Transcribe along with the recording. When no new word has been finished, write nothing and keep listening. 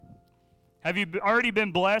Have you already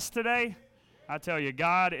been blessed today? I tell you,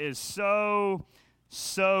 God is so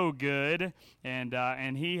good,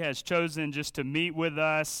 and He has chosen just to meet with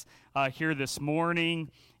us here this morning.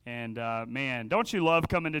 And man, don't you love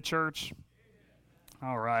coming to church?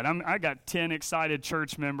 All right, I got 10 excited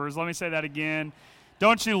church members. Let me say that again.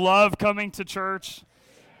 Don't you love coming to church?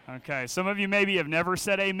 Okay, some of you maybe have never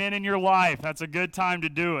said amen in your life. That's a good time to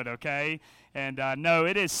do it, okay? And no,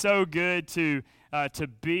 it is so good to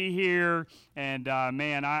be here. And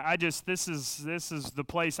man, I just this is the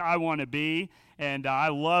place I want to be, and I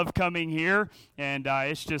love coming here. And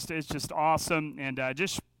it's just awesome, and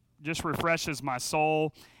just refreshes my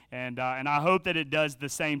soul. And I hope that it does the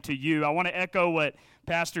same to you. I want to echo what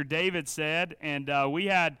Pastor David said, and we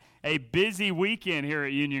had a busy weekend here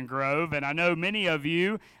at Union Grove, and I know many of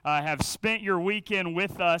you have spent your weekend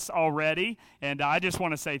with us already, and I just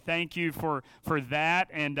want to say thank you for that.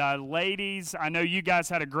 And ladies, I know you guys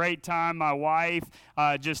had a great time. My wife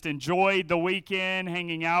just enjoyed the weekend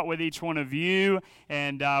hanging out with each one of you,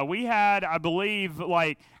 and we had, I believe,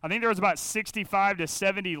 I think there was about 65 to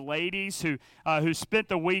 70 ladies who spent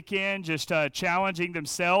the weekend just challenging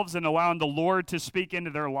themselves and allowing the Lord to speak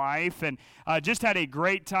into their life, and just had a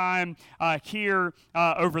great time here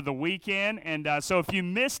over the weekend. And so if you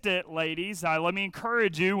missed it, ladies, let me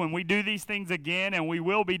encourage you, when we do these things again, and we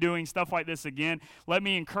will be doing stuff like this again, let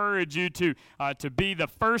me encourage you to be the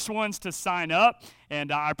first ones to sign up,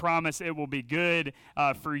 and I promise it will be good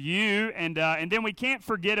for you. And then we can't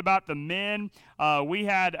forget about the men. We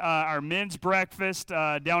had our men's breakfast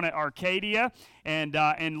down at Arcadia, and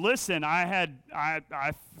listen,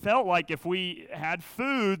 I felt like if we had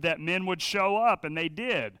food, that men would show up, and they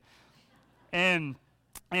did. And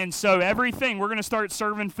so everything, we're going to start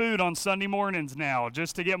serving food on Sunday mornings now,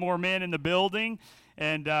 just to get more men in the building.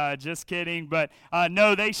 And just kidding, but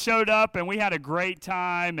no, they showed up, and we had a great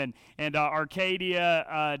time. And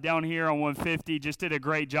Arcadia down here on 150 just did a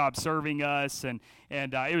great job serving us, and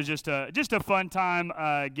it was just a fun time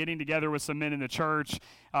getting together with some men in the church.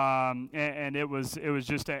 And it was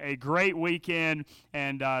just a great weekend,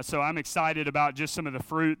 and so I'm excited about just some of the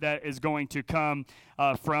fruit that is going to come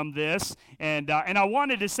from this. And I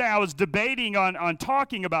wanted to say, I was debating on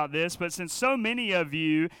talking about this, but since so many of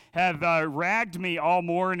you have ragged me all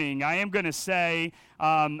morning, I am going to say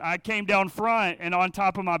I came down front, and on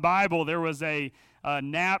top of my Bible there was a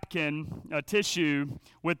napkin, a tissue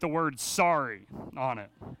with the word sorry on it.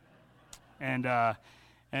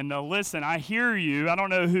 And listen, I hear you. I don't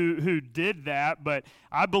know who did that, but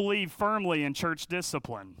I believe firmly in church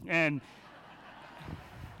discipline. And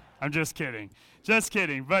I'm just kidding.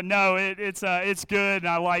 But no, it's good, and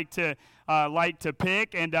I like to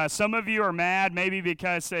pick. And some of you are mad, maybe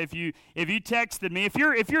because if you texted me,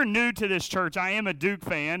 if you're new to this church, I am a Duke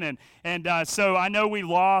fan, and so I know we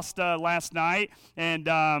lost last night, and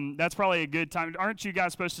that's probably a good time. Aren't you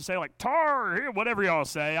guys supposed to say tar, whatever y'all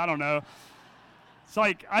say? I don't know. It's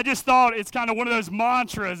I just thought it's kind of one of those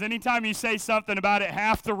mantras. Anytime you say something about it,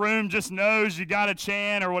 half the room just knows you got to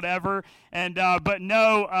chant or whatever. And but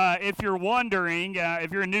no, if you're wondering,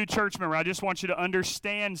 if you're a new church member, I just want you to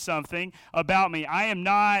understand something about me. I am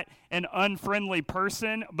not an unfriendly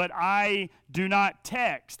person, but I do not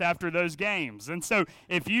text after those games. And so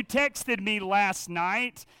if you texted me last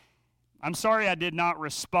night, I'm sorry I did not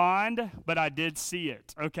respond, but I did see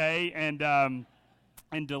it, okay?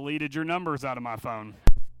 And deleted your numbers out of my phone.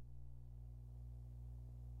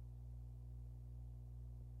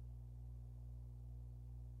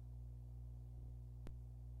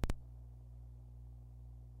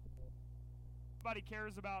 Everybody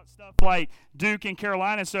cares about stuff like Duke and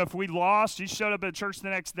Carolina, so if we lost, you showed up at church the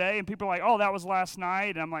next day, and people are like, oh, that was last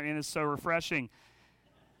night, and I'm like, man, it's so refreshing.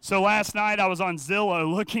 So last night I was on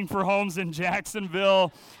Zillow looking for homes in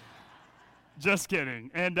Jacksonville. Just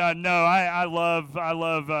kidding. And no, I love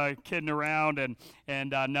kidding around, and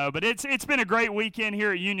no, but it's been a great weekend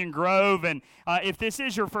here at Union Grove, and if this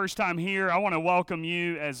is your first time here, I want to welcome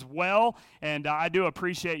you as well, and I do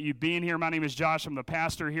appreciate you being here. My name is Josh. I'm the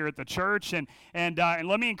pastor here at the church, and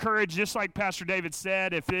let me encourage, just like Pastor David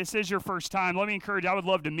said, if this is your first time, let me encourage, I would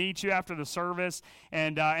love to meet you after the service,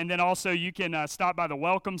 and then also you can stop by the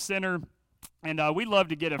Welcome Center. And we'd love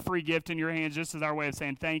to get a free gift in your hands, just as our way of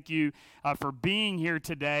saying thank you for being here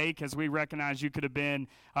today, because we recognize you could have been,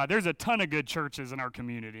 there's a ton of good churches in our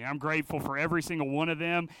community. I'm grateful for every single one of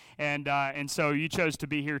them, and so you chose to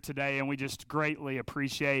be here today, and we just greatly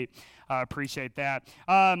appreciate that.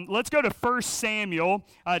 Let's go to 1 Samuel,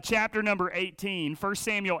 chapter number 18. 1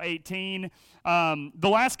 Samuel 18. The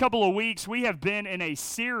last couple of weeks, we have been in a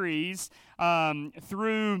series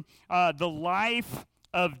through the life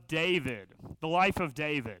of David.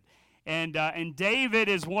 And David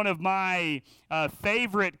is one of my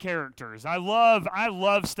favorite characters. I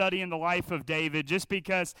love studying the life of David just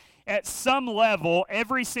because at some level,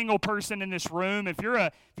 every single person in this room, if you're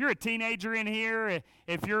a teenager in here,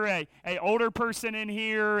 if you're a older person in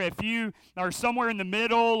here, if you are somewhere in the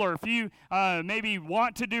middle, or if you maybe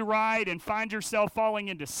want to do right and find yourself falling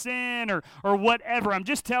into sin or whatever, I'm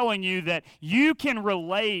just telling you that you can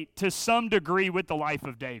relate to some degree with the life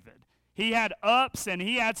of David. He had ups, and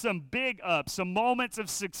he had some big ups, some moments of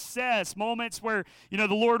success, moments where, the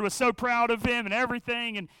Lord was so proud of him and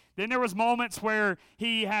everything, and then there was moments where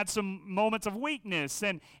he had some moments of weakness,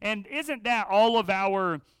 and isn't that all of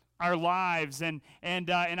our lives? And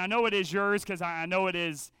I know it is yours, because I know it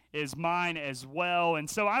is mine as well. And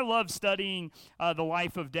so I love studying the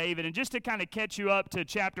life of David. And just to kind of catch you up to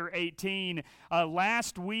chapter 18,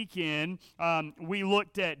 last weekend we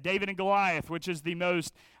looked at David and Goliath, which is the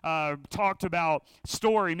most talked about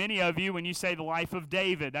story. Many of you, when you say the life of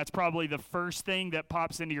David, that's probably the first thing that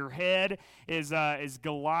pops into your head is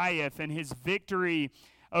Goliath and his victory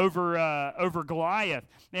over Goliath.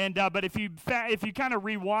 And but if you kind of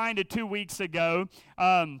rewind to 2 weeks ago,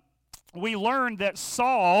 we learned that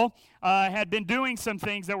Saul had been doing some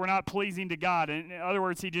things that were not pleasing to God. In other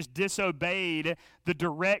words, he just disobeyed the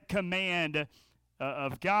direct command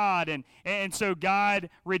of God. And so God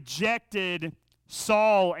rejected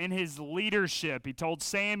Saul and his leadership. He told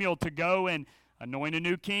Samuel to go and anoint a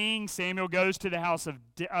new king. Samuel goes to the house of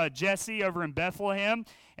Jesse over in Bethlehem,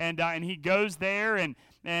 and he goes there, and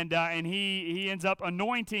he ends up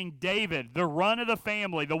anointing David, the run of the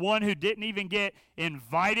family, the one who didn't even get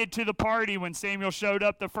invited to the party when Samuel showed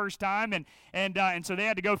up the first time, and so they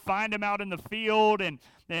had to go find him out in the field, and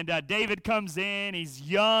David comes in. He's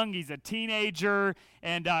young, he's a teenager,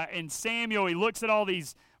 and Samuel, he looks at all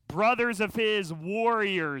these brothers of his,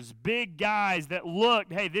 warriors, big guys that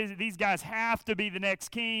looked, hey, these guys have to be the next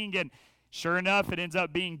king, and sure enough, it ends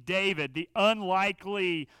up being David, the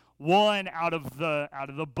unlikely one out of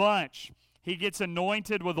the bunch. He gets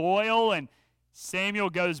anointed with oil, and Samuel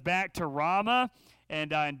goes back to Ramah,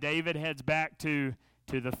 and David heads back to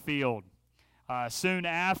the field. Soon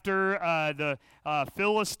after, the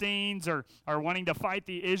Philistines are wanting to fight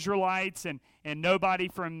the Israelites, and nobody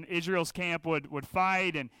from Israel's camp would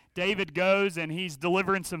fight, and David goes, and he's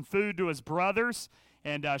delivering some food to his brothers,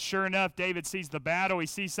 and sure enough, David sees the battle. He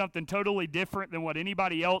sees something totally different than what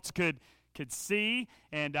anybody else could see,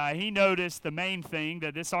 and he noticed the main thing,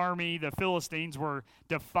 that this army, the Philistines, were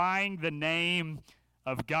defying the name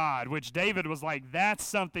of God, which David was like, that's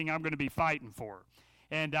something I'm going to be fighting for.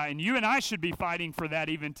 And you and I should be fighting for that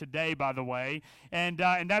even today, by the way. And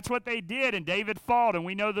that's what they did, and David fought, and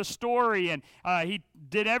we know the story, and he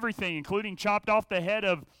did everything, including chopped off the head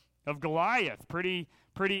of Goliath. Pretty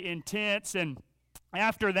intense. And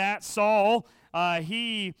after that, Saul,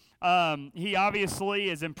 he obviously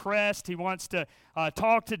is impressed. He wants to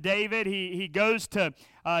talk to David. He goes to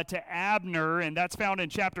Abner, and that's found in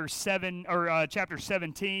chapter 17.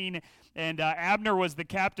 And Abner was the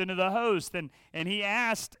captain of the host, and he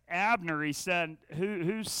asked Abner, he said,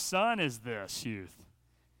 whose son is this youth?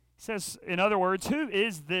 He says, in other words, who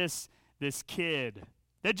is this kid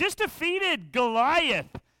that just defeated Goliath,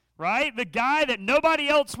 right? The guy that nobody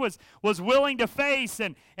else was willing to face.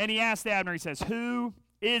 And he asked Abner, he says, who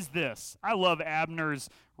is this? I love Abner's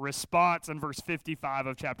response in verse 55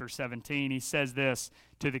 of chapter 17. He says this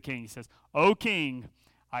to the king. He says, O king,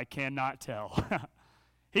 I cannot tell.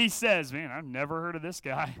 He says, man, I've never heard of this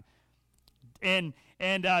guy. And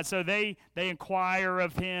so they inquire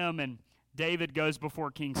of him, and David goes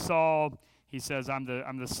before King Saul. He says, I'm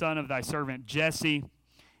the son of thy servant Jesse.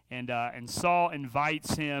 And Saul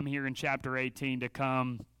invites him here in chapter 18 to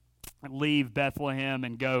come leave Bethlehem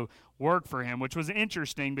and go work for him, which was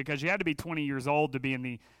interesting because you had to be 20 years old to be in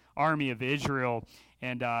the army of Israel,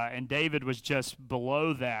 and David was just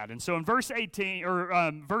below that. And so in verse 18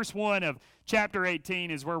 or verse 1 of chapter 18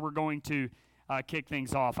 is where we're going to kick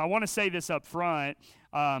things off. I want to say this up front,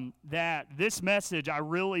 that this message, I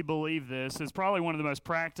really believe this, is probably one of the most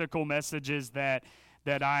practical messages that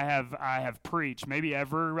I have preached, maybe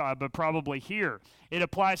ever, but probably here. It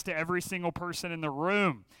applies to every single person in the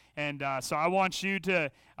room. And so I want you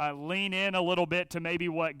to lean in a little bit to maybe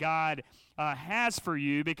what God has for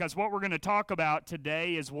you, because what we're going to talk about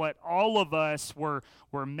today is what all of us were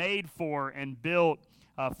made for and built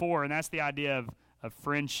for, and that's the idea of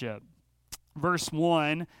friendship. Verse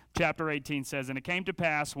 1, chapter 18 says, And it came to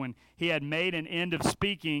pass when he had made an end of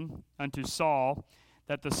speaking unto Saul,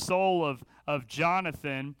 that the soul of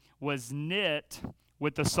Jonathan was knit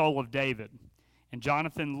with the soul of David. And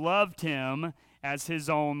Jonathan loved him as his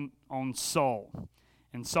own soul.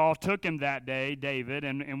 And Saul took him that day, David,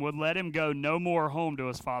 and would let him go no more home to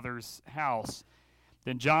his father's house.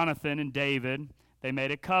 Then Jonathan and David, they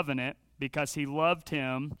made a covenant because he loved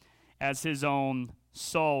him as his own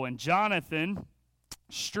soul. And Jonathan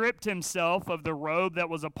stripped himself of the robe that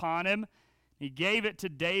was upon him. He gave it to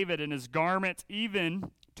David and his garments,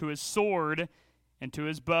 even to his sword and to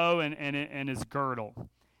his bow and his girdle.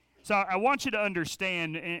 So I want you to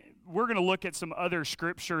understand, we're going to look at some other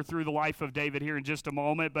scripture through the life of David here in just a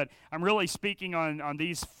moment, but I'm really speaking on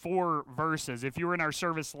these 4 verses. If you were in our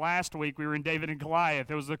service last week, we were in David and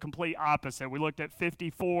Goliath. It was the complete opposite. We looked at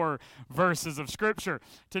 54 verses of scripture.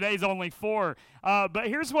 Today's only 4. But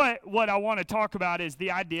here's what I want to talk about is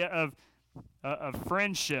the idea of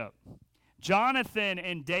friendship. Jonathan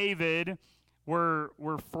and David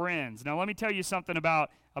were friends. Now let me tell you something about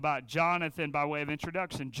Jonathan by way of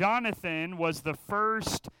introduction. Jonathan was the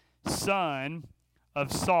first son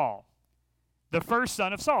of Saul. The first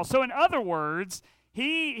son of Saul. So in other words,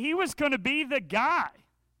 he was going to be the guy.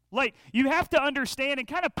 Like, you have to understand and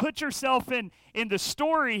kind of put yourself in the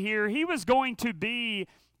story here. He was going to be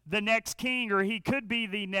the next king, or he could be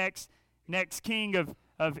the next king of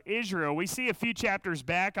Israel. We see a few chapters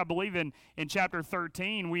back, I believe in chapter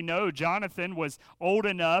 13, we know Jonathan was old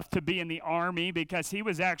enough to be in the army because he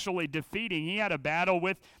was actually he had a battle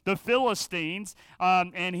with the Philistines,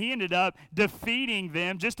 and he ended up defeating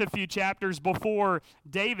them just a few chapters before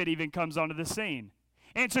David even comes onto the scene.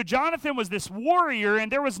 And so Jonathan was this warrior,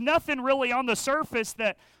 and there was nothing really on the surface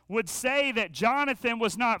that would say that Jonathan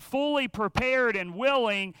was not fully prepared and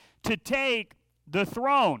willing to take the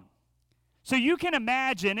throne. So you can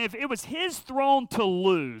imagine if it was his throne to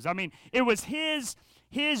lose. I mean, it was his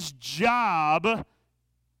job.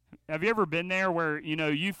 Have you ever been there where,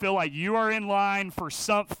 you feel like you are in line for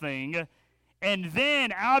something, and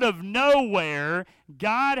then out of nowhere,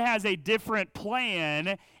 God has a different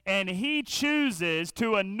plan, and he chooses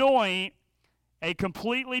to anoint a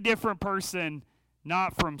completely different person,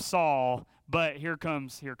 not from Saul, but here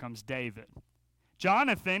comes David.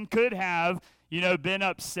 Jonathan could have been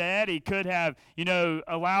upset. He could have,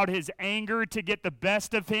 allowed his anger to get the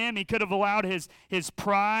best of him. He could have allowed his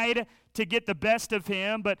pride to get the best of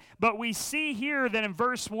him. But we see here that in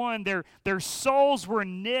verse 1, their souls were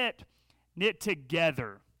knit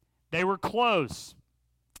together. They were close.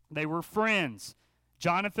 They were friends.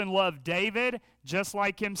 Jonathan loved David just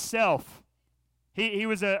like himself. He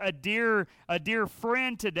was a dear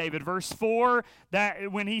friend to David. Verse 4,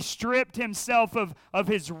 that when he stripped himself of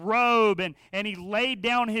his robe and he laid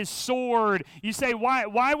down his sword, you say,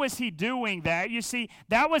 why was he doing that? You see,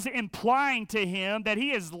 that was implying to him that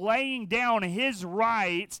he is laying down his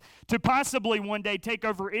rights to possibly one day take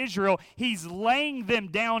over Israel. He's laying them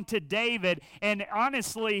down to David, and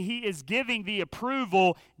honestly, he is giving the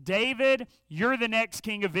approval. David, you're the next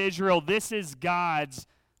king of Israel. This is God's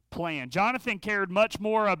plan. Jonathan cared much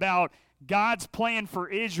more about God's plan for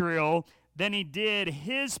Israel than he did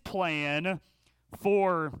his plan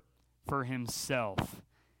for himself.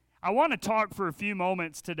 I want to talk for a few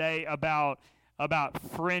moments today about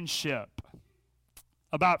friendship.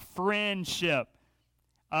 About friendship.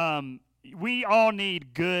 We all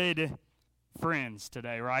need good friends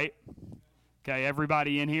today, right? Okay,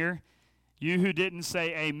 everybody in here? You who didn't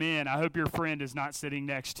say amen, I hope your friend is not sitting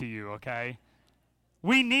next to you, okay?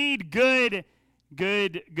 We need good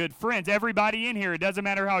friends. Everybody in here, it doesn't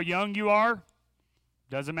matter how young you are,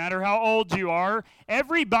 doesn't matter how old you are,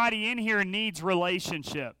 everybody in here needs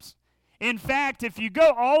relationships. In fact, if you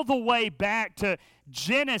go all the way back to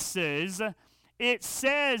Genesis, it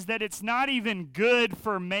says that it's not even good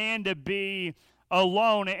for man to be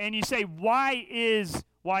alone. And you say, why is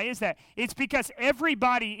that? It's because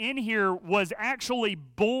everybody in here was actually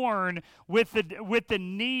born with the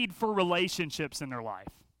need for relationships in their life.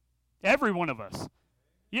 Every one of us.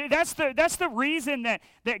 Yeah, that's the reason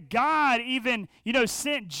that God even,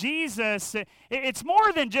 sent Jesus. It's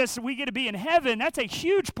more than just we get to be in heaven. That's a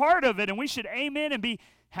huge part of it, and we should amen and be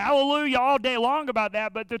hallelujah all day long about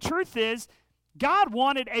that. But the truth is, God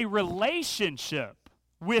wanted a relationship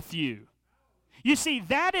with you. You see,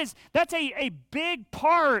 that's a big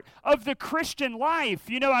part of the Christian life.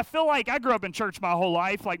 I feel like I grew up in church my whole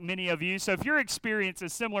life, like many of you. So if your experience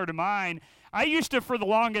is similar to mine, I used to, for the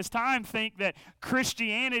longest time, think that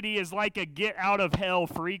Christianity is like a get-out-of-hell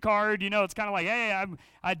free card. It's kind of like, hey,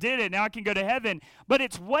 I did it, now I can go to heaven. But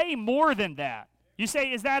it's way more than that. You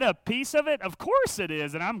say, is that a piece of it? Of course it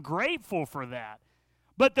is, and I'm grateful for that.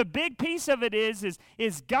 But the big piece of it is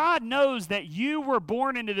God knows that you were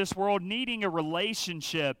born into this world needing a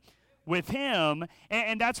relationship with Him,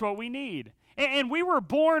 and that's what we need. And we were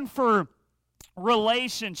born for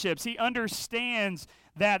relationships. He understands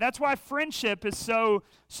that. That's why friendship is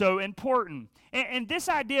so important. And this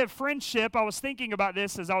idea of friendship, I was thinking about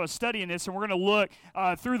this as I was studying this, and we're going to look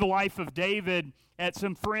through the life of David at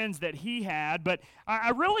some friends that he had. But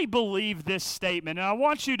I really believe this statement, and I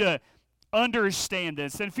want you to understand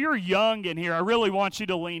this. And if you're young in here, I really want you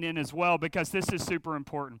to lean in as well, because this is super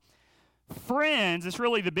important. Friends, it's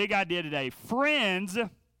really the big idea today. Friends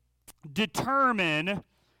determine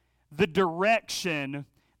the direction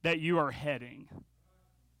that you are heading.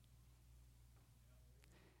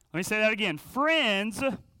 Let me say that again. Friends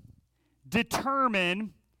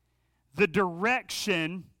determine the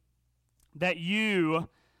direction that you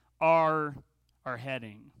are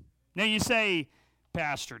heading. Now you say,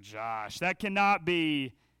 Pastor Josh, that cannot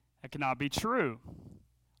be true.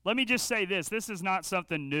 Let me just say this. This is not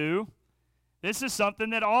something new. This is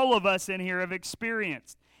something that all of us in here have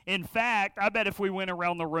experienced. In fact, I bet if we went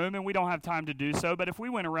around the room, and we don't have time to do so, but if we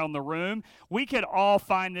went around the room, we could all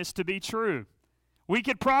find this to be true. We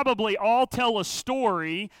could probably all tell a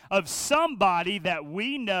story of somebody that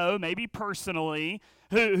we know, maybe personally,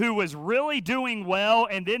 who was really doing well,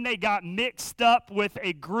 and then they got mixed up with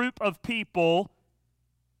a group of people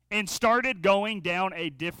and started going down a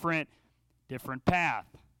different path.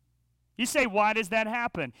 You say, why does that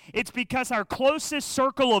happen? It's because our closest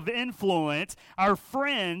circle of influence, our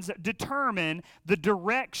friends, determine the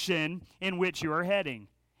direction in which you are heading.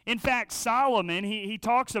 In fact, Solomon, he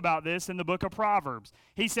talks about this in the book of Proverbs.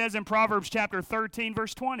 He says in Proverbs chapter 13,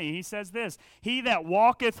 verse 20, he says this, "He that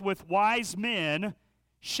walketh with wise men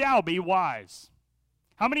shall be wise."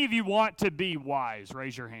 How many of you want to be wise?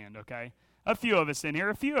 Raise your hand, okay? A few of us in here.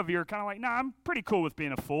 A few of you are kind of like, nah, I'm pretty cool with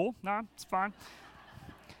being a fool. Nah, it's fine.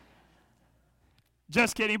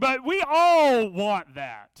 Just kidding, but we all want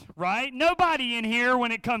that, right? Nobody in here,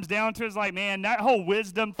 when it comes down to it, is like, man, that whole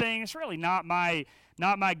wisdom thing, it's really not my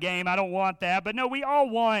game. I don't want that. But no, we all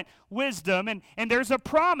want wisdom, and there's a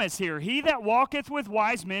promise here. He that walketh with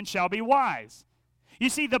wise men shall be wise. You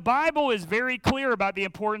see, the Bible is very clear about the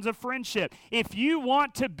importance of friendship. If you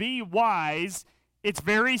want to be wise, it's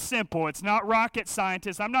very simple. It's not rocket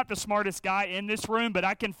scientist. I'm not the smartest guy in this room, but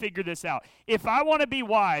I can figure this out. If I want to be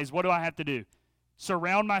wise, what do I have to do?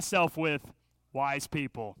 Surround myself with wise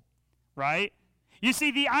people, right? You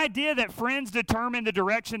see, the idea that friends determine the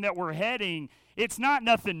direction that we're heading, it's not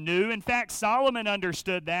nothing new. In fact, Solomon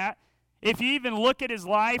understood that. If you even look at his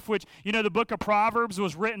life, which, you know, the book of Proverbs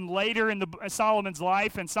was written later in Solomon's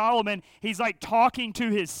life, and Solomon, he's like talking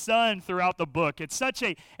to his son throughout the book. It's such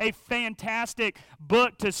a fantastic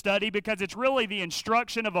book to study because it's really the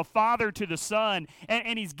instruction of a father to the son,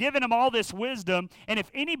 and he's given him all this wisdom, and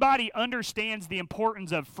if anybody understands the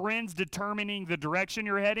importance of friends determining the direction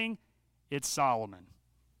you're heading, it's Solomon.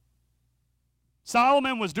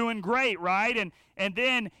 Solomon was doing great, right? And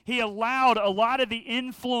then he allowed a lot of the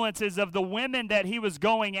influences of the women that he was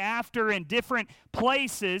going after in different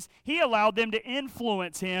places, he allowed them to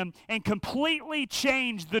influence him and completely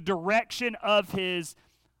change the direction of his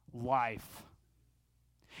life.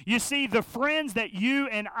 You see, the friends that you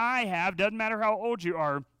and I have, doesn't matter how old you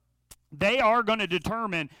are, they are going to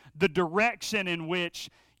determine the direction in which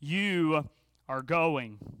you are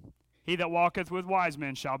going. He that walketh with wise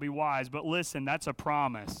men shall be wise. But listen, that's a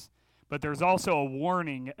promise. But there's also a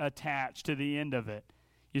warning attached to the end of it.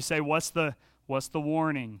 You say, what's the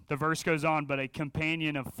warning? The verse goes on, but a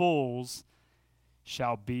companion of fools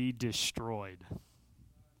shall be destroyed.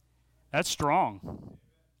 That's strong.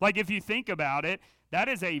 Like if you think about it, that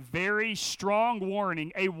is a very strong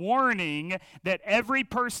warning, a warning that every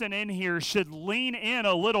person in here should lean in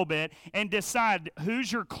a little bit and decide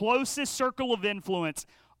who's your closest circle of influence.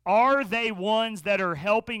 Are they ones that are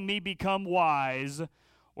helping me become wise,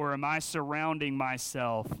 or am I surrounding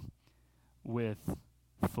myself with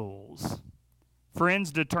fools?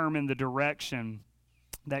 Friends determine the direction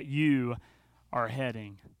that you are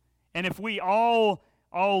heading. And if we all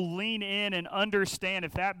lean in and understand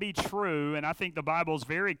if that be true, and I think the Bible is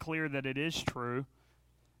very clear that it is true,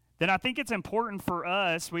 then I think it's important for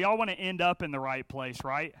us, we all want to end up in the right place,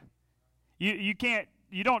 right?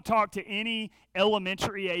 You don't talk to any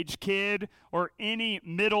elementary age kid or any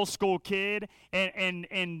middle school kid and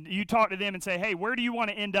you talk to them and say, hey, where do you want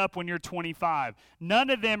to end up when you're 25? None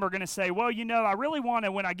of them are going to say, well, you know, I really want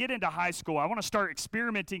to, when I get into high school, I want to start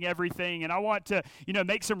experimenting everything and I want to, you know,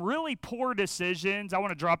 make some really poor decisions. I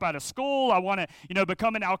want to drop out of school. I want to, you know,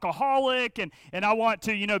 become an alcoholic and I want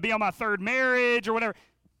to, you know, be on my third marriage or whatever.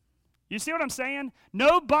 You see what I'm saying?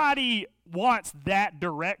 Nobody wants that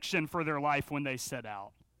direction for their life when they set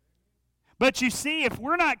out. But you see, if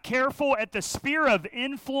we're not careful at the sphere of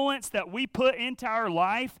influence that we put into our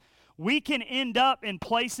life, we can end up in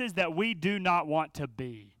places that we do not want to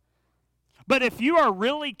be. But if you are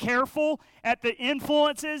really careful at the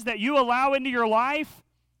influences that you allow into your life,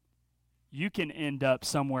 you can end up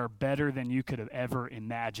somewhere better than you could have ever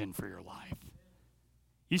imagined for your life.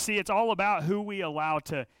 You see, it's all about who we allow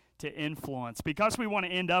to influence. Because we want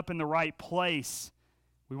to end up in the right place,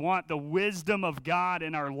 we want the wisdom of God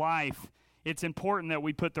in our life, it's important that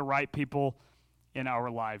we put the right people in our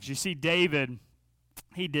lives. You see, David,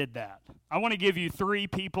 he did that. I want to give you 3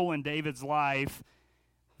 people in David's life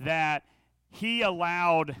that he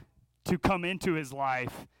allowed to come into his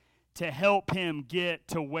life to help him get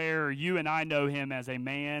to where you and I know him as a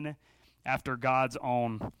man after God's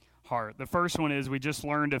own heart. The first one is, we just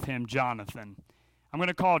learned of him, Jonathan. I'm going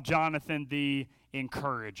to call Jonathan the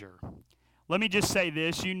encourager. Let me just say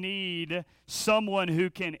this. You need someone who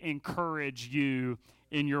can encourage you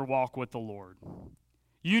in your walk with the Lord.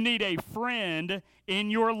 You need a friend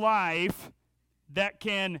in your life that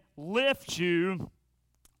can lift you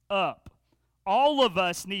up. All of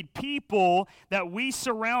us need people that we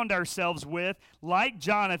surround ourselves with, like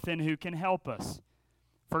Jonathan, who can help us.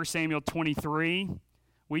 1 Samuel 23,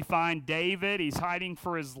 we find David. He's hiding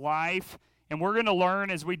for his life. And we're going to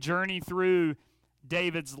learn as we journey through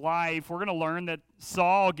David's life, we're going to learn that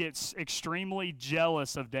Saul gets extremely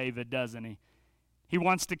jealous of David, doesn't he? He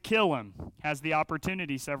wants to kill him, has the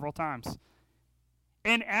opportunity several times.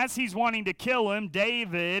 And as he's wanting to kill him,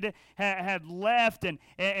 David had left and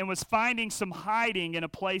was finding some hiding in a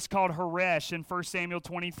place called Horesh in 1 Samuel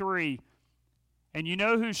 23. And you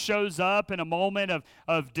know who shows up in a moment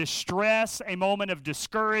of distress, a moment of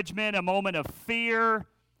discouragement, a moment of fear?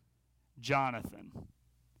 Jonathan.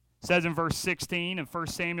 It says in verse 16 of 1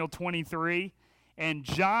 Samuel 23, and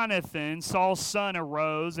Jonathan, Saul's son,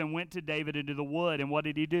 arose and went to David into the wood. And what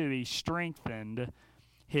did he do? He strengthened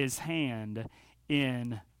his hand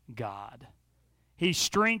in God. He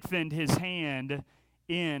strengthened his hand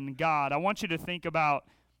in God. I want you to think about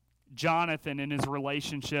Jonathan and his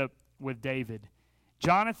relationship with David.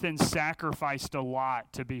 Jonathan sacrificed a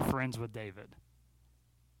lot to be friends with David.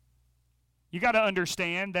 You got to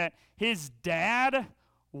understand that his dad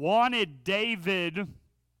wanted David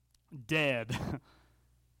dead.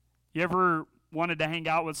 You ever wanted to hang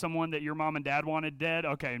out with someone that your mom and dad wanted dead?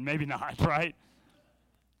 Okay, maybe not, right?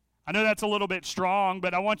 I know that's a little bit strong,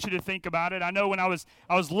 but I want you to think about it. I know when I was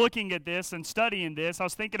looking at this and studying this, I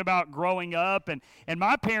was thinking about growing up, and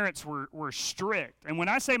my parents were strict. And when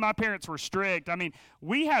I say my parents were strict, I mean,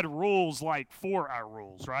 we had rules like for our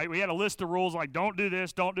rules, right? We had a list of rules like don't do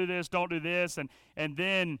this, don't do this, don't do this, and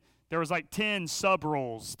then there was like 10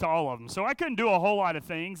 sub-rules to all of them. So I couldn't do a whole lot of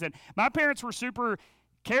things, and my parents were super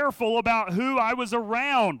careful about who I was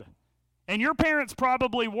around. And your parents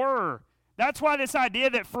probably were. That's why this idea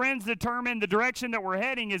that friends determine the direction that we're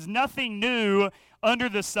heading is nothing new under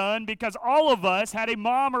the sun, because all of us had a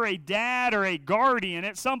mom or a dad or a guardian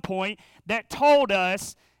at some point that told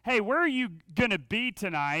us, hey, where are you going to be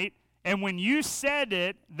tonight? And when you said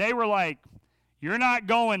it, they were like, you're not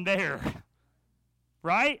going there.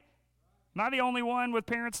 Right? Am I the only one with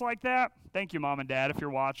parents like that? Thank you, Mom and Dad, if you're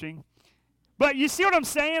watching. But you see what I'm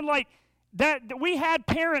saying? Like, that we had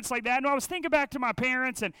parents like that. And I was thinking back to my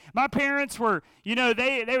parents, and my parents were, you know,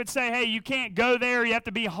 they would say, hey, you can't go there. You have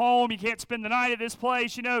to be home. You can't spend the night at this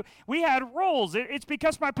place. You know, we had rules. It's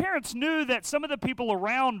because my parents knew that some of the people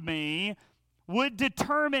around me would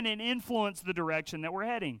determine and influence the direction that we're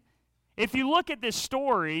heading. If you look at this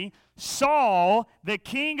story, Saul, the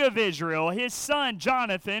king of Israel, his son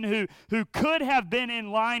Jonathan, who could have been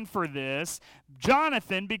in line for this,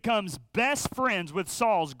 Jonathan becomes best friends with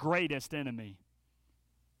Saul's greatest enemy.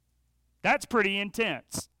 That's pretty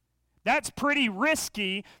intense. That's pretty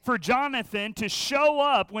risky for Jonathan to show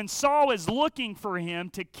up when Saul is looking for him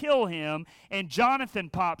to kill him, and Jonathan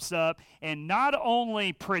pops up and not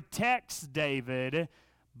only protects David,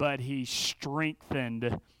 but he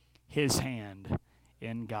strengthened his hand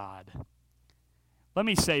in God. Let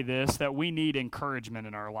me say this, that we need encouragement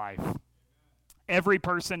in our life. Every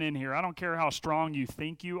person in here, I don't care how strong you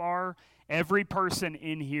think you are, every person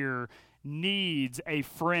in here needs a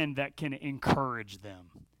friend that can encourage them.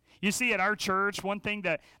 You see, at our church, one thing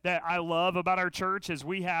that I love about our church is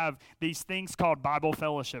we have these things called Bible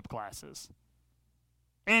fellowship classes.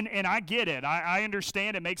 And I get it. I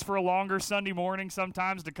understand it makes for a longer Sunday morning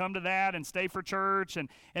sometimes to come to that and stay for church and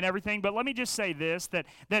everything. But let me just say this,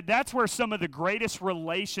 that's where some of the greatest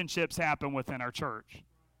relationships happen within our church.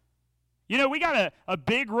 You know, we got a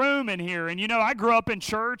big room in here, and, you know, I grew up in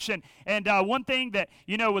church, and one thing that,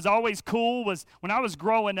 you know, was always cool was when I was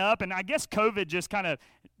growing up, and I guess COVID just kind of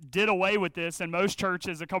did away with this in most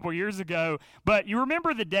churches a couple years ago, but you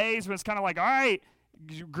remember the days when it's kind of like, all right,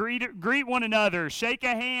 greet one another, shake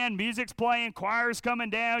a hand, music's playing, choir's coming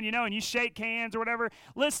down, and you shake hands or whatever.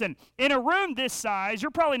 Listen, in a room this size, you're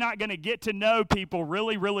probably not going to get to know people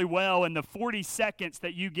really, really well in the 40 seconds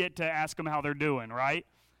that you get to ask them how they're doing, right?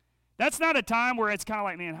 That's not a time where it's kind of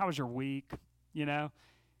like, man, how was your week,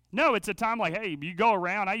 No, it's a time like, hey, you go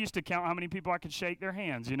around. I used to count how many people I could shake their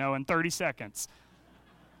hands, in 30 seconds.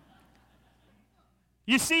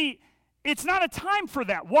 You see, it's not a time for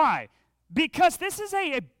that. Why? Because this is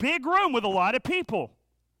a big room with a lot of people.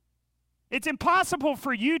 It's impossible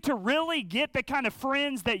for you to really get the kind of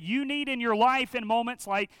friends that you need in your life in moments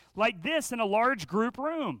like this in a large group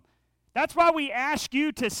room. That's why we ask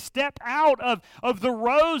you to step out of the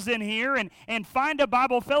rows in here and find a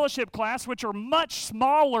Bible fellowship class, which are much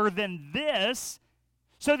smaller than this,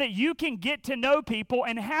 so that you can get to know people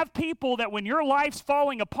and have people that when your life's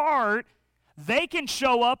falling apart, they can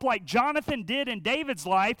show up like Jonathan did in David's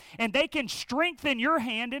life, and they can strengthen your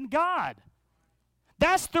hand in God.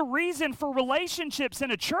 That's the reason for relationships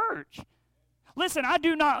in a church. Listen, I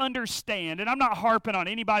do not understand, and I'm not harping on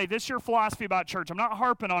anybody. This is your philosophy about church. I'm not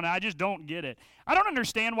harping on it. I just don't get it. I don't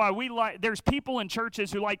understand why there's people in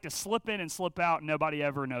churches who like to slip in and slip out and nobody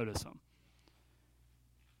ever notice them.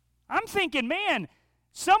 I'm thinking, man,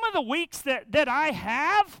 some of the weeks that I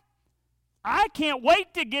have, I can't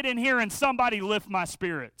wait to get in here and somebody lift my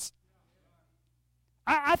spirits.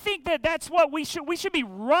 I think that's what we should be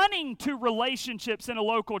running to relationships in a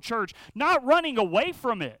local church, not running away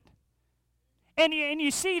from it. And you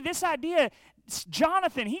see this idea,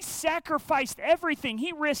 Jonathan, he sacrificed everything.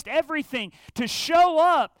 He risked everything to show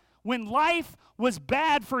up when life was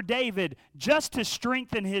bad for David just to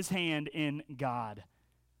strengthen his hand in God.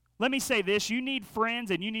 Let me say this, you need friends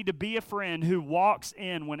and you need to be a friend who walks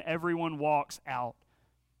in when everyone walks out.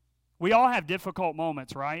 We all have difficult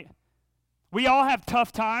moments, right? We all have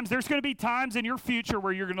tough times. There's going to be times in your future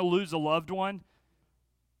where you're going to lose a loved one.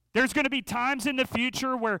 There's going to be times in the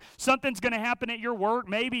future where something's going to happen at your work.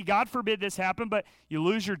 Maybe, God forbid this happen, but you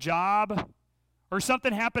lose your job or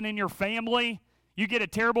something happened in your family. You get a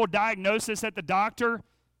terrible diagnosis at the doctor,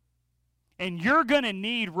 and you're going to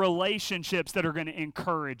need relationships that are going to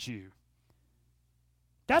encourage you.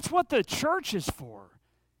 That's what the church is for.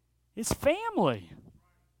 It's family.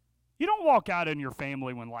 You don't walk out in your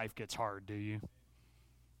family when life gets hard, do you?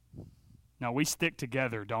 No, we stick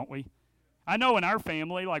together, don't we? I know in our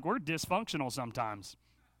family, we're dysfunctional sometimes.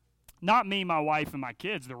 Not me, my wife, and my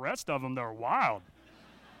kids. The rest of them, they're wild.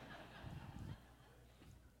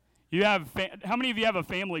 How many of you have a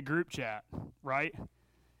family group chat, right?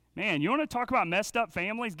 Man, you want to talk about messed up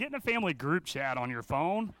families? Get in a family group chat on your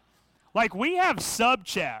phone. We have sub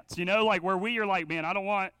chats, where we are like, man, I don't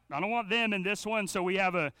want them in this one, so we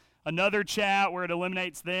have another chat where it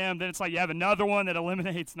eliminates them. Then it's like you have another one that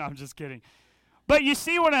eliminates. No, I'm just kidding. But you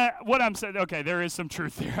see what I'm saying? Okay, there is some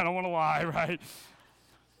truth there. I don't want to lie, right?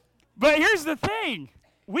 But here's the thing.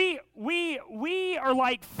 We are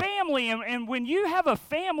like family, and when you have a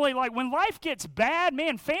family, when life gets bad,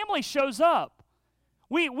 man, family shows up.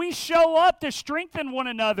 We show up to strengthen one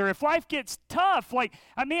another. If life gets tough,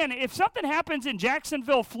 if something happens in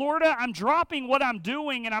Jacksonville, Florida, I'm dropping what I'm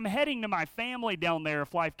doing, and I'm heading to my family down there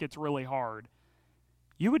if life gets really hard.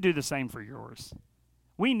 You would do the same for yours.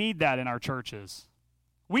 We need that in our churches.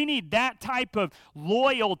 We need that type of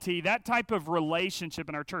loyalty, that type of relationship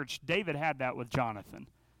in our church. David had that with Jonathan.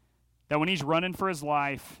 That when he's running for his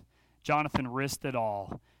life, Jonathan risked it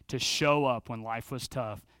all to show up when life was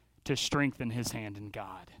tough, to strengthen his hand in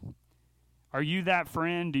God. Are you that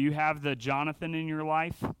friend? Do you have the Jonathan in your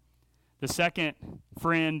life? The second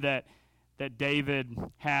friend that David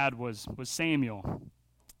had was Samuel.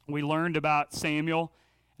 We learned about Samuel,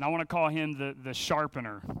 and I want to call him the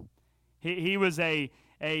sharpener. He was a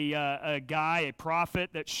guy, a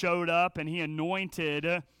prophet that showed up, and he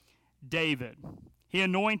anointed David. He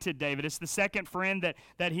anointed David. It's the second friend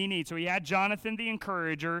that he needs. So he had Jonathan the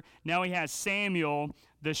encourager. Now he has Samuel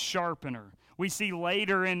the sharpener. We see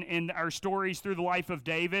later in our stories through the life of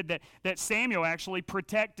David that Samuel actually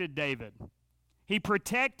protected David. He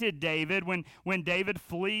protected David when David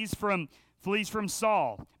flees from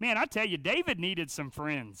Saul. Man, I tell you, David needed some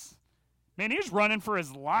friends. Man, he was running for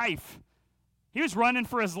his life. He was running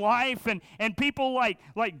for his life, and people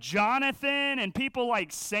like Jonathan and people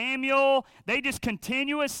like Samuel, they just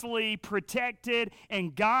continuously protected,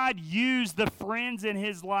 and God used the friends in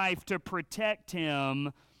his life to protect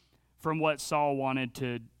him from what Saul wanted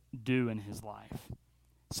to do in his life.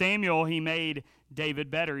 Samuel, he made David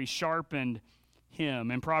better. He sharpened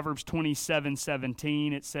him. In Proverbs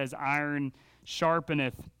 27:17, it says, iron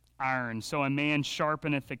sharpeneth iron, so a man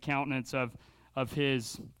sharpeneth the countenance of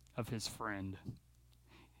his friend.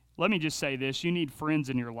 Let me just say this. You need friends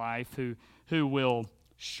in your life who will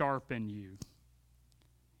sharpen you.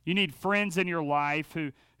 You need friends in your life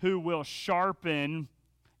who will sharpen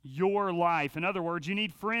your life. In other words, you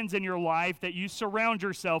need friends in your life that you surround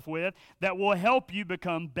yourself with that will help you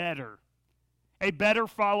become better. A better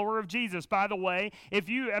follower of Jesus. By the way,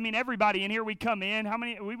 everybody in here, we come in, how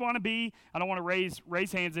many, we want to be, I don't want to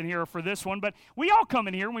raise hands in here for this one, but we all come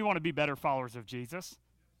in here and we want to be better followers of Jesus,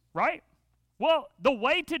 right? Well, the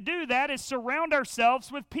way to do that is surround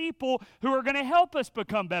ourselves with people who are going to help us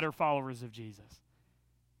become better followers of Jesus.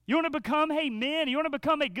 You want to become, men, you want to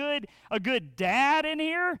become a good dad in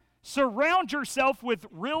here? Surround yourself with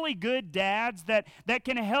really good dads that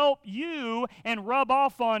can help you and rub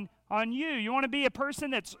off on you. You want to be a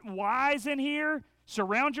person that's wise in here?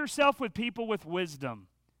 Surround yourself with people with wisdom.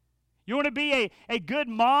 You want to be a good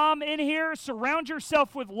mom in here? Surround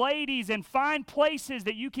yourself with ladies and find places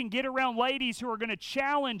that you can get around ladies who are going to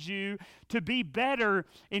challenge you to be better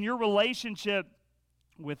in your relationship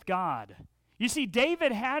with God. You see,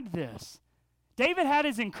 David had this. David had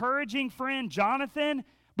his encouraging friend Jonathan,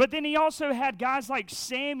 but then he also had guys like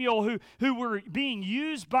Samuel who were being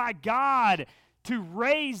used by God to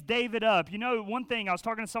raise David up. You know, one thing, I was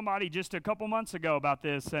talking to somebody just a couple months ago about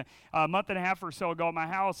this, a month and a half or so ago at my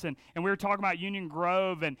house, and we were talking about Union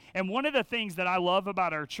Grove, and one of the things that I love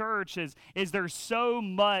about our church is there's so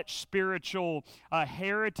much spiritual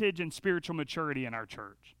heritage and spiritual maturity in our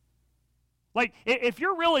church. Like, if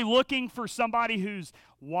you're really looking for somebody who's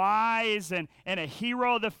wise and a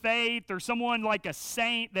hero of the faith, or someone like a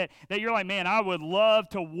saint that you're like, man, I would love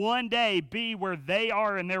to one day be where they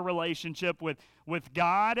are in their relationship with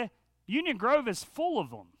God, Union Grove is full of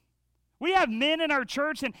them. We have men in our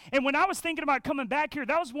church, and when I was thinking about coming back here,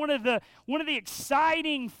 that was one of the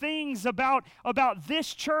exciting things about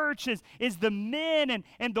this church is the men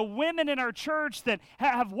and the women in our church that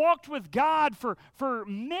have walked with God for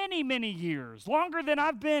many, many years, longer than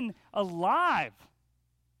I've been alive.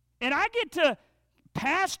 And I get to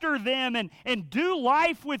pastor them and do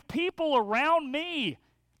life with people around me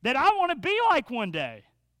that I want to be like one day.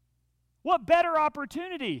 What better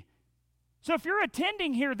opportunity? So if you're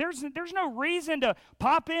attending here, there's no reason to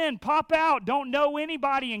pop in, pop out, don't know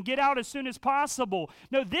anybody, and get out as soon as possible.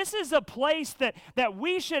 No, this is a place that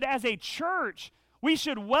we should, as a church, we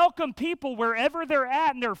should welcome people wherever they're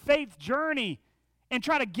at in their faith journey and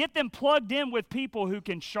try to get them plugged in with people who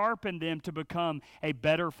can sharpen them to become a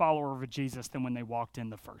better follower of Jesus than when they walked in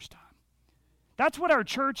the first time. That's what our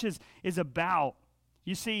church is about.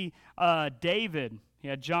 You see, David, he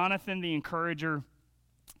had Jonathan the encourager.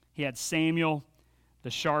 He had Samuel,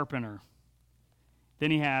 the sharpener.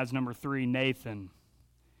 Then he has, number 3, Nathan,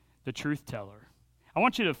 the truth teller. I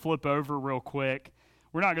want you to flip over real quick.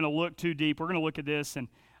 We're not going to look too deep. We're going to look at this in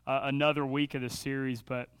another week of this series,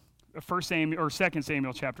 but 2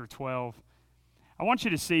 Samuel chapter 12. I want you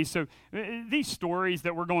to see, so these stories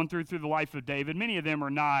that we're going through the life of David, many of them are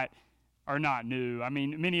not new. I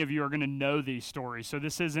mean, many of you are going to know these stories, so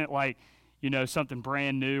this isn't like, something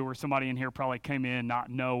brand new where somebody in here probably came in not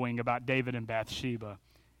knowing about David and Bathsheba.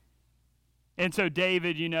 And so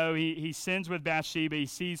David, he sins with Bathsheba. He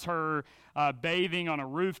sees her bathing on a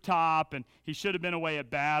rooftop, and he should have been away at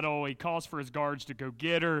battle. He calls for his guards to go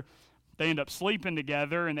get her. They end up sleeping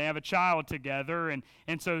together, and they have a child together. And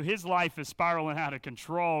so his life is spiraling out of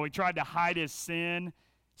control. He tried to hide his sin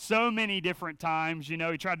so many different times. He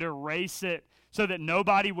tried to erase it so that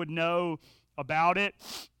nobody would know about it.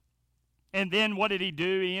 And then what did he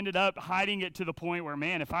do? He ended up hiding it to the point where,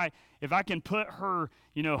 man, if I can put her,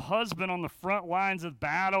 husband on the front lines of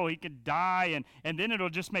battle, he could die, and then it'll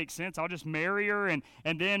just make sense. I'll just marry her, and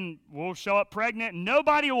then we'll show up pregnant, and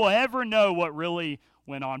nobody will ever know what really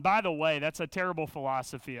went on. By the way, that's a terrible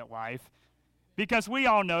philosophy at life, because we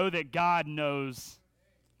all know that God knows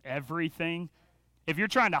everything. If you're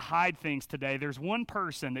trying to hide things today, there's one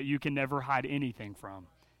person that you can never hide anything from.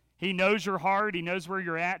 He knows your heart. He knows where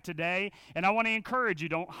you're at today. And I want to encourage you,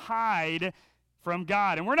 don't hide from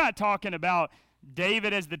God. And we're not talking about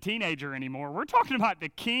David as the teenager anymore. We're talking about the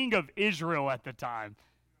king of Israel at the time.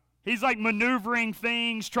 He's like maneuvering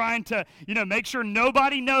things, trying to, make sure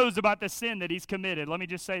nobody knows about the sin that he's committed. Let me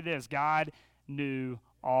just say this. God knew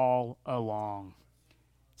all along.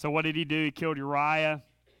 So what did he do? He killed Uriah.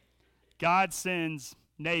 God sends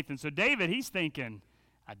Nathan. So David, he's thinking,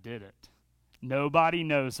 I did it. Nobody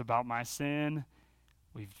knows about my sin.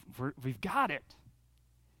 We've got it.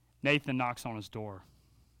 Nathan knocks on his door.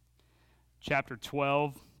 Chapter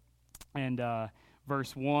 12 and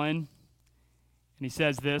verse 1. And he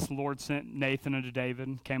says this, the Lord sent Nathan unto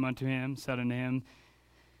David, came unto him, said unto him,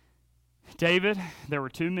 David, there were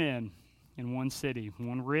two men in one city,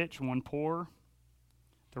 one rich, one poor.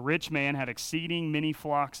 The rich man had exceeding many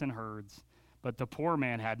flocks and herds, but the poor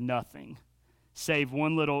man had nothing, save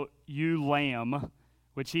one little ewe lamb,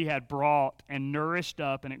 which he had brought and nourished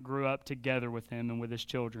up, and it grew up together with him and with his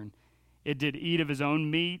children. It did eat of his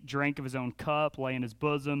own meat, drank of his own cup, lay in his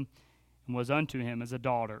bosom, and was unto him as a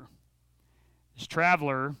daughter. This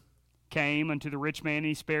traveler came unto the rich man, and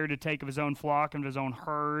he spared to take of his own flock and of his own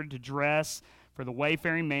herd to dress for the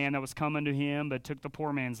wayfaring man that was come unto him, but took the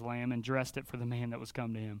poor man's lamb and dressed it for the man that was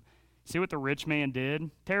come to him. See what the rich man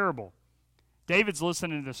did? Terrible. David's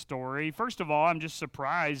listening to the story. First of all, I'm just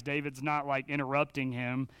surprised David's not like interrupting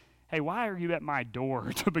him. Hey, why are you at my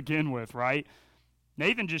door to begin with, right?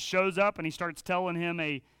 Nathan just shows up and he starts telling him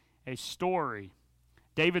a story.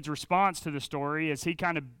 David's response to the story, as he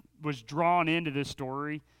kind of was drawn into this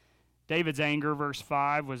story, David's anger, verse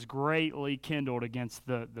 5, was greatly kindled against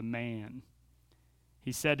the man.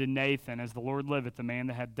 He said to Nathan, as the Lord liveth, the man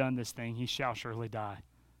that hath done this thing, he shall surely die.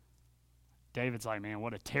 David's like, man,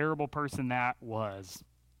 what a terrible person that was.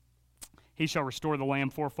 He shall restore the lamb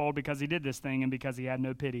fourfold because he did this thing and because he had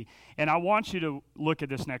no pity. And I want you to look at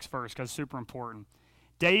this next verse because it's super important.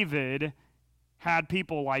 David had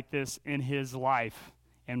people like this in his life,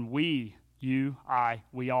 and we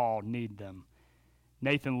all need them.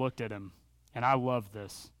 Nathan looked at him, and I love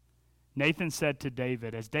this. Nathan said to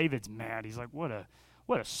David, as David's mad, he's like, what a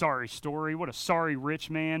sorry story, what a sorry rich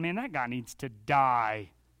man. Man, that guy needs to die.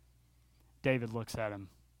 David looks at him.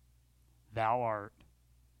 Thou art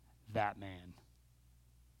that man.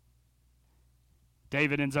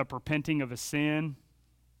 David ends up repenting of his sin.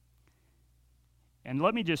 And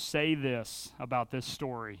let me just say this about this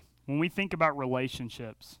story. When we think about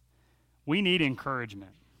relationships, we need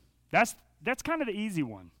encouragement. That's kind of the easy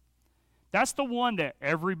one. That's the one that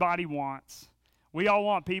everybody wants. We all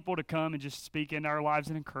want people to come and just speak into our lives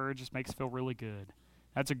and encourage us, makes us feel really good.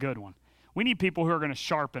 That's a good one. We need people who are going to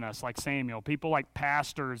sharpen us, like Samuel, people like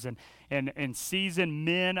pastors and seasoned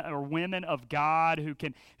men or women of God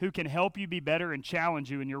who can help you be better and challenge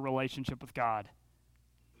you in your relationship with God.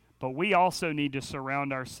 But we also need to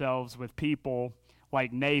surround ourselves with people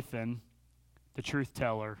like Nathan, the truth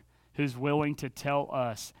teller, who's willing to tell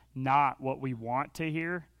us not what we want to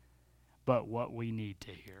hear, but what we need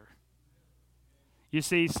to hear. You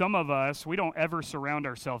see, some of us, we don't ever surround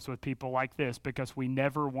ourselves with people like this because we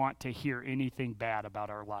never want to hear anything bad about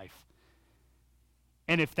our life.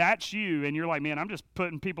 And if that's you and you're like, man, I'm just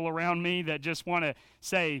putting people around me that just want to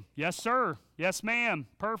say, yes, sir, yes, ma'am,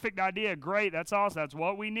 perfect idea, great, that's awesome, that's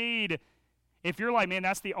what we need. If you're like, man,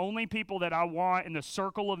 that's the only people that I want in the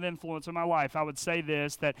circle of influence in my life, I would say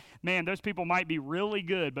this, that, man, those people might be really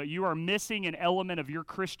good, but you are missing an element of your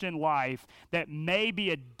Christian life that may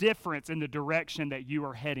be a difference in the direction that you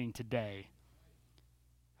are heading today.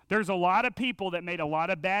 There's a lot of people that made a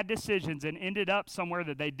lot of bad decisions and ended up somewhere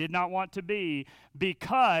that they did not want to be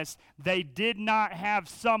because they did not have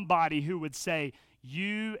somebody who would say,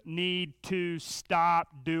 you need to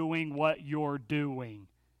stop doing what you're doing.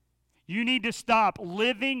 You need to stop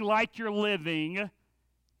living like you're living,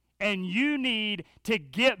 and you need to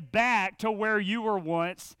get back to where you were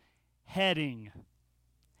once heading.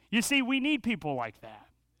 You see, we need people like that.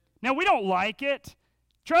 Now, we don't like it.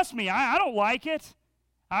 Trust me, I don't like it.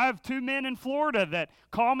 I have two men in Florida that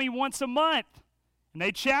call me once a month, and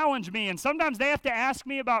they challenge me, and sometimes they have to ask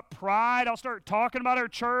me about pride. I'll start talking about our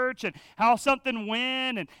church and how something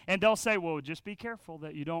went, and they'll say, well, just be careful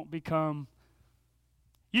that you don't become...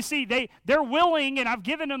 You see, they're willing, and I've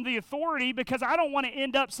given them the authority because I don't want to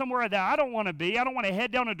end up somewhere that I don't want to be. I don't want to head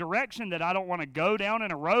down a direction that I don't want to go down,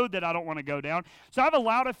 in a road that I don't want to go down. So I've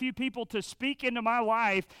allowed a few people to speak into my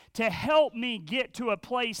life to help me get to a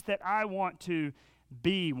place that I want to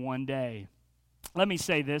be one day. Let me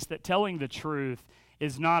say this, that telling the truth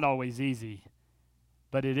is not always easy,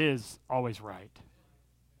 but it is always right.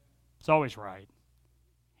 It's always right.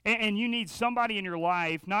 And you need somebody in your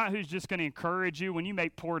life, not who's just going to encourage you when you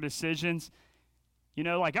make poor decisions. You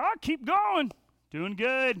know, like, oh, keep going, doing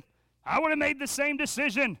good. I would have made the same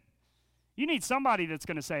decision. You need somebody that's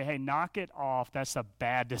going to say, hey, knock it off. That's a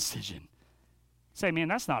bad decision. Say, man,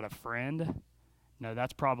 that's not a friend. No,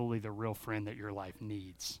 that's probably the real friend that your life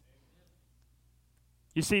needs.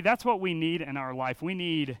 You see, that's what we need in our life. We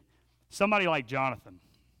need somebody like Jonathan.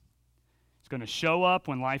 He's going to show up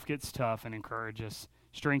when life gets tough and encourage us.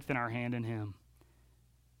 Strengthen our hand in him.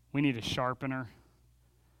 We need a sharpener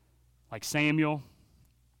like Samuel.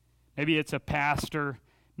 Maybe it's a pastor.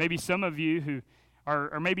 Maybe some of you who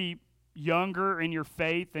are, or maybe younger in your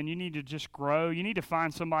faith and you need to just grow, you need to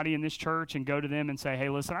find somebody in this church and go to them and say, hey,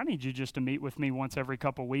 listen, I need you just to meet with me once every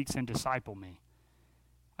couple weeks and disciple me.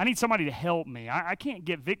 I need somebody to help me. I can't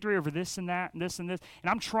get victory over this and that and this and this. And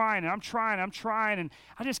I'm trying, and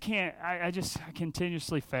I just can't. I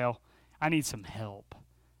continuously fail. I need some help.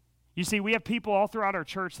 You see, we have people all throughout our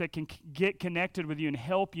church that can get connected with you and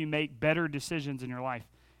help you make better decisions in your life.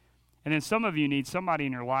 And then some of you need somebody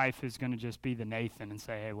in your life who's going to just be the Nathan and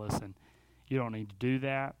say, hey, listen, you don't need to do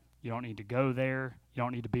that. You don't need to go there. You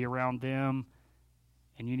don't need to be around them.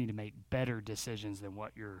 And you need to make better decisions than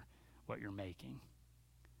what you're making.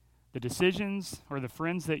 The decisions or the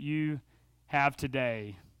friends that you have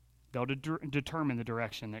today, they'll determine the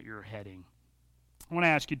direction that you're heading. I want to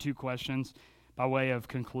ask you 2 questions by way of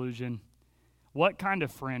conclusion. What kind of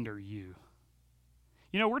friend are you?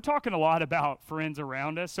 You know, we're talking a lot about friends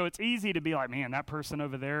around us, so it's easy to be like, man, that person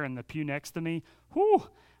over there in the pew next to me, whew,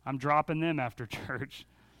 I'm dropping them after church.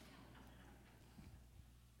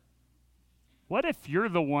 What if you're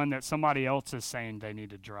the one that somebody else is saying they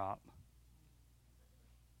need to drop?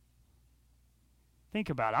 Think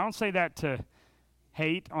about it. I don't say that to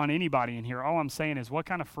hate on anybody in here. All I'm saying is, what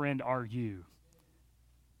kind of friend are you?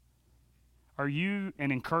 Are you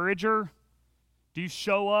an encourager? Do you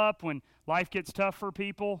show up when life gets tough for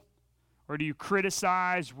people? Or do you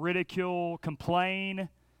criticize, ridicule, complain?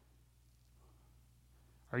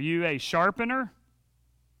 Are you a sharpener?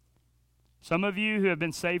 Some of you who have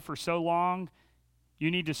been saved for so long, you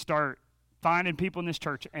need to start finding people in this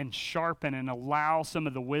church and sharpen and allow some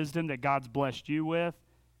of the wisdom that God's blessed you with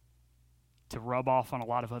to rub off on a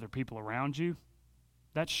lot of other people around you.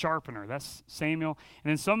 That's sharpener. That's Samuel. And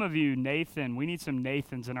then some of you, Nathan, we need some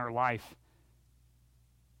Nathans in our life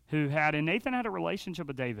and Nathan had a relationship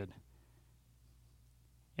with David.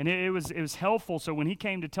 And it was helpful. So when he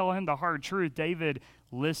came to tell him the hard truth, David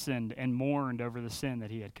listened and mourned over the sin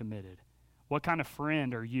that he had committed. What kind of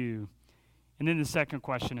friend are you? And then the second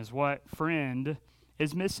question is, what friend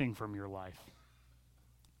is missing from your life?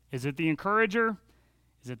 Is it the encourager?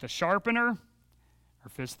 Is it the sharpener? Or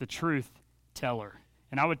if it's the truth teller?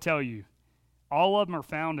 And I would tell you, all of them are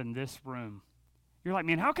found in this room. You're like,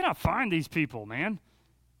 man, how can I find these people, man?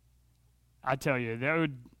 I tell you, that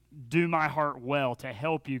would do my heart well to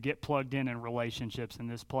help you get plugged in relationships in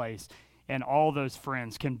this place. And all those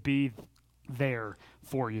friends can be there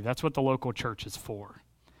for you. That's what the local church is for.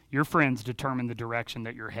 Your friends determine the direction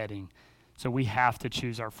that you're heading. So we have to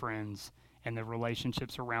choose our friends and the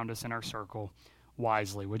relationships around us in our circle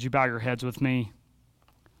wisely. Would you bow your heads with me?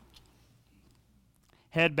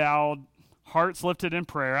 Head bowed, hearts lifted in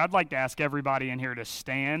prayer. I'd like to ask everybody in here to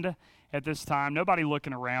stand at this time. Nobody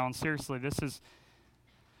looking around. Seriously, this is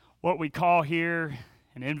what we call here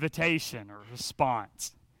an invitation or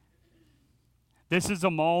response. This is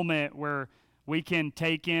a moment where we can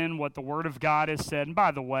take in what the Word of God has said. And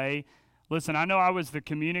by the way, listen, I know I was the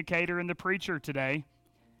communicator and the preacher today,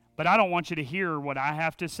 but I don't want you to hear what I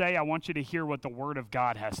have to say. I want you to hear what the Word of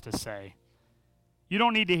God has to say. You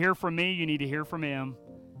don't need to hear from me. You need to hear from Him.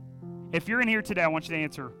 If you're in here today, I want you to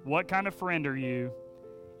answer, what kind of friend are you?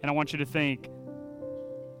 And I want you to think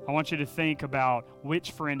about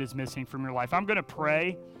which friend is missing from your life. I'm going to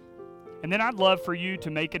pray, and then I'd love for you to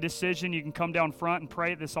make a decision. You can come down front and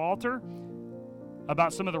pray at this altar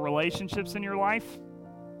about some of the relationships in your life,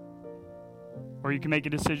 or you can make a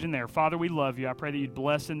decision there. Father, we love you. I pray that you'd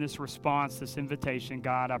bless in this response, this invitation,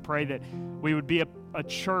 God. I pray that we would be a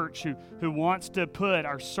church who wants to put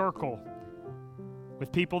our circle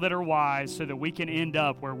with people that are wise so that we can end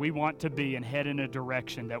up where we want to be and head in a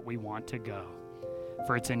direction that we want to go.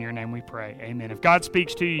 For it's in your name we pray. Amen. If God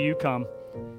speaks to you, you come.